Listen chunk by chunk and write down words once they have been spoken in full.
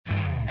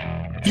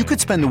You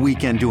could spend the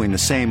weekend doing the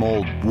same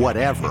old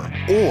whatever,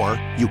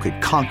 or you could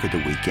conquer the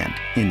weekend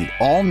in the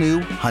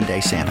all-new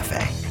Hyundai Santa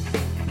Fe.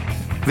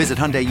 Visit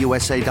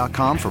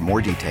HyundaiUSA.com for more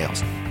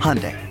details.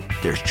 Hyundai,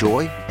 there's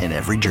joy in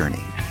every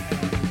journey.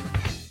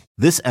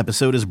 This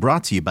episode is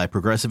brought to you by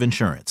Progressive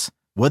Insurance.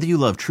 Whether you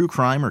love true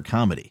crime or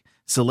comedy,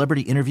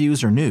 celebrity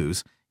interviews or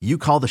news, you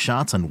call the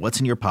shots on what's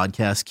in your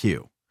podcast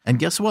queue. And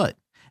guess what?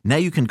 Now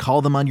you can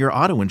call them on your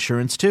auto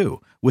insurance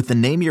too with the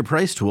Name Your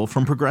Price tool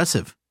from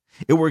Progressive.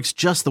 It works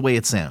just the way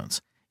it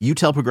sounds. You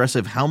tell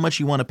Progressive how much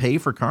you want to pay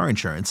for car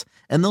insurance,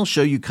 and they'll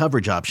show you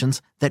coverage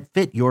options that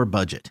fit your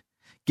budget.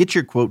 Get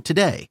your quote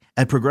today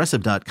at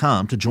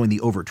Progressive.com to join the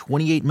over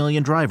 28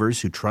 million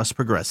drivers who trust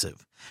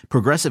Progressive.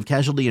 Progressive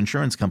Casualty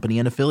Insurance Company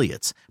and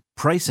Affiliates.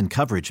 Price and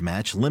coverage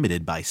match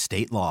limited by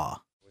state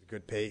law.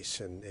 Good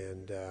pace,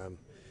 and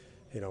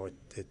you know,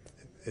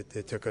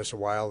 it took us a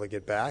while to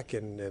get back,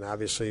 and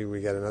obviously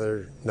we got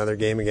another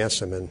game against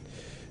them, and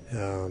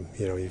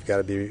you know, you've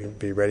got to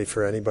be ready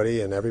for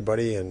anybody and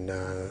everybody, and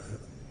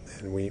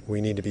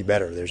we need to be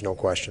better. There's no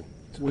question.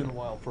 It's been a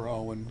while for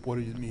Owen. What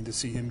do you need to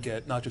see him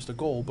get, not just a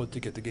goal, but to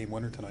get the game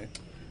winner tonight?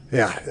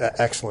 Yeah,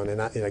 excellent.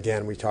 And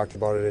again, we talked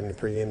about it in the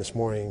pregame this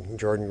morning.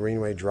 Jordan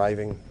Greenway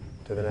driving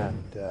to the net,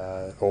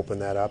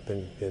 opened that up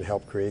and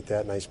helped create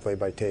that nice play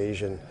by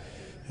Tage. And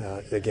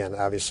again,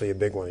 obviously a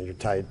big one. You're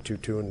tied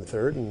 2-2 in the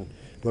third and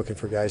looking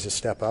for guys to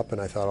step up, and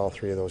I thought all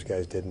three of those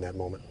guys did in that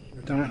moment.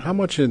 Don, how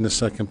much in the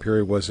second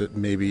period was it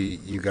maybe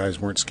you guys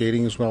weren't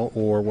skating as well,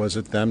 or was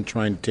it them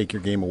trying to take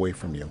your game away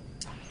from you?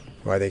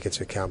 Well, I think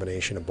it's a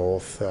combination of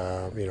both.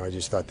 You know, I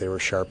just thought they were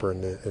sharper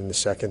in the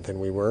second than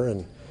we were,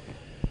 and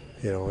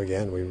you know,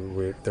 again,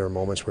 there were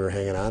moments we were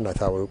hanging on. I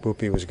thought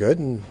Whoopi was good,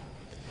 and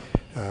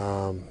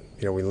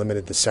you know, we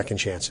limited the second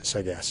chances,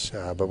 I guess.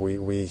 But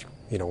we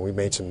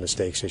made some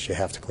mistakes that you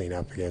have to clean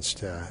up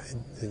against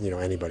you know,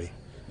 anybody.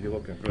 You're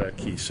looking for that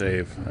key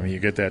save. I mean, you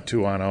get that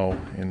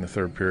 2-on-0 in the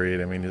third period.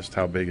 I mean, just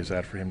how big is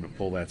that for him to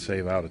pull that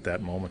save out at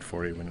that moment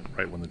for you,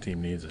 right when the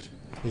team needs it?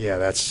 Yeah,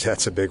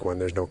 that's a big one.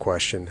 There's no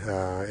question.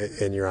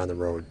 And you're on the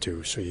road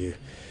too, so you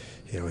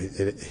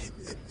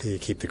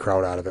keep the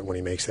crowd out of it when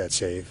he makes that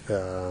save,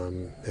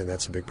 and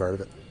that's a big part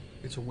of it.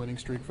 It's a winning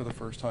streak for the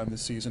first time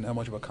this season. How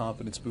much of a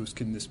confidence boost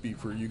can this be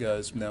for you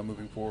guys now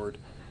moving forward?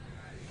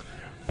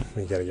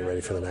 We got to get ready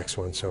for the next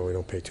one, so we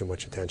don't pay too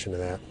much attention to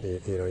that.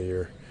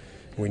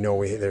 We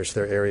know there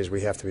are areas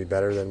we have to be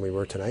better than we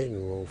were tonight,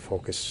 and we'll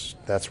focus.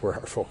 That's where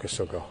our focus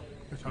will go.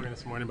 We're talking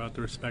this morning about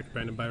the respect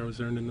Brandon Byro's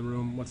earned in the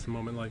room. What's the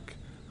moment like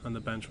on the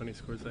bench when he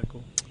scores that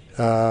goal?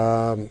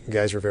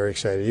 Guys were very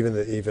excited.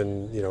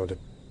 Even you know,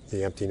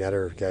 the empty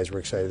netter guys were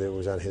excited that it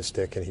was on his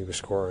stick and he was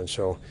scoring.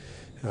 So,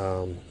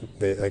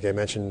 like I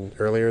mentioned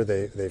earlier,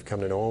 they've come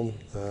to know him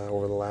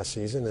over the last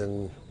season,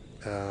 and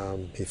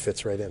he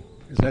fits right in.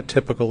 Is that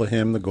typical of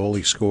him, the goal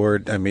he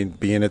scored? I mean,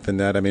 being at the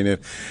net. I mean,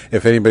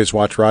 if anybody's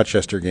watched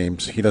Rochester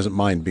games, he doesn't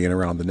mind being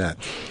around the net.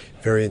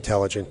 Very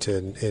intelligent,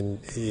 and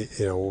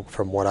you know,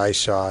 from what I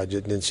saw, I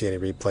didn't see any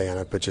replay on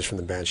it, but just from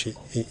the bench,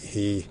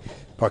 he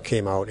puck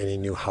came out and he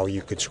knew how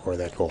you could score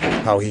that goal,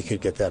 how he could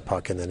get that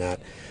puck in the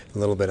net. A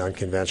little bit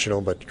unconventional,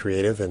 but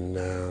creative,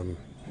 and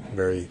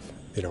very,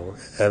 you know,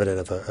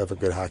 evident of a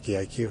good hockey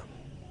IQ.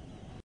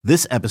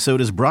 This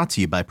episode is brought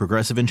to you by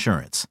Progressive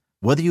Insurance.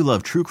 Whether you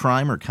love true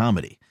crime or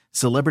comedy,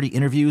 celebrity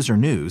interviews or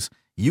news,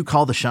 you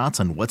call the shots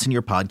on what's in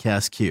your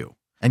podcast queue.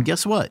 And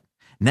guess what?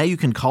 Now you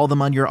can call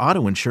them on your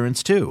auto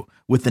insurance too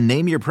with the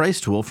Name Your Price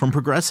tool from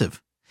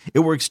Progressive. It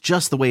works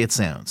just the way it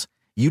sounds.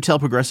 You tell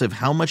Progressive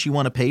how much you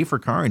want to pay for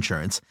car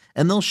insurance,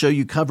 and they'll show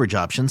you coverage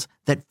options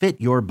that fit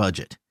your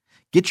budget.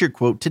 Get your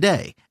quote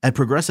today at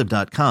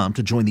Progressive.com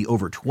to join the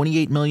over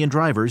 28 million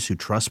drivers who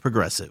trust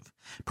Progressive.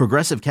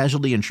 Progressive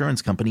Casualty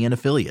Insurance Company and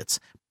Affiliates.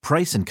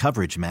 Price and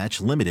coverage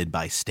match limited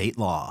by state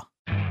law.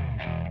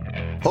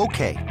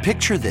 Okay,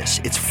 picture this.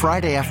 It's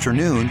Friday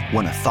afternoon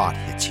when a thought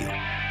hits you.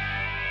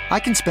 I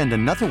can spend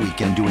another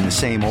weekend doing the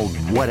same old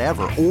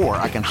whatever, or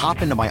I can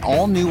hop into my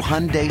all-new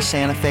Hyundai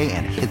Santa Fe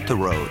and hit the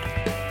road.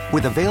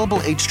 With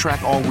available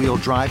H-Track all-wheel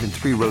drive and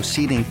 3-row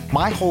seating,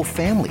 my whole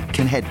family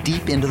can head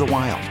deep into the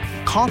wild.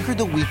 Conquer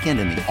the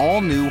weekend in the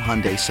all-new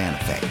Hyundai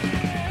Santa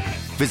Fe.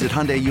 Visit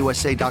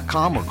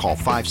HyundaiUSA.com or call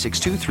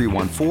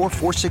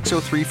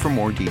 562-314-4603 for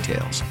more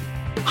details.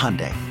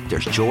 Hyundai,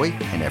 there's joy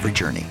in every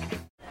journey.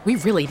 We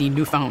really need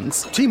new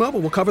phones. T-Mobile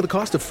will cover the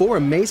cost of 4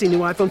 amazing new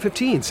iPhone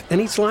 15s, and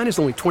each line is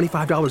only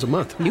 $25 a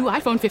month. New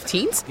iPhone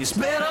 15s? It's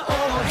better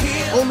over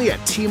here. Only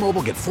at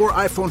T-Mobile, get 4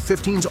 iPhone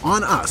 15s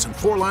on us and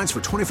 4 lines for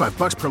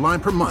 $25 per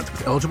line per month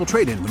with eligible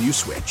trade-in when you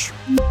switch.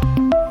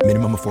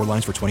 Minimum of 4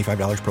 lines for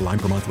 $25 per line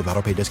per month with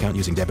autopay discount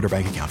using debit or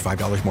bank account.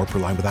 $5 more per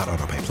line without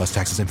autopay, plus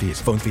taxes and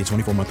fees. Phone fee at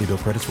 24 monthly bill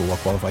credits for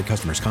well-qualified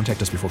customers. Contact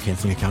us before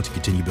canceling account to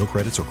continue bill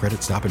credits or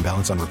credit stop and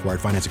balance on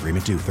required finance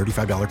agreement due.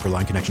 $35 per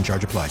line connection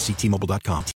charge applies. See T-Mobile.com.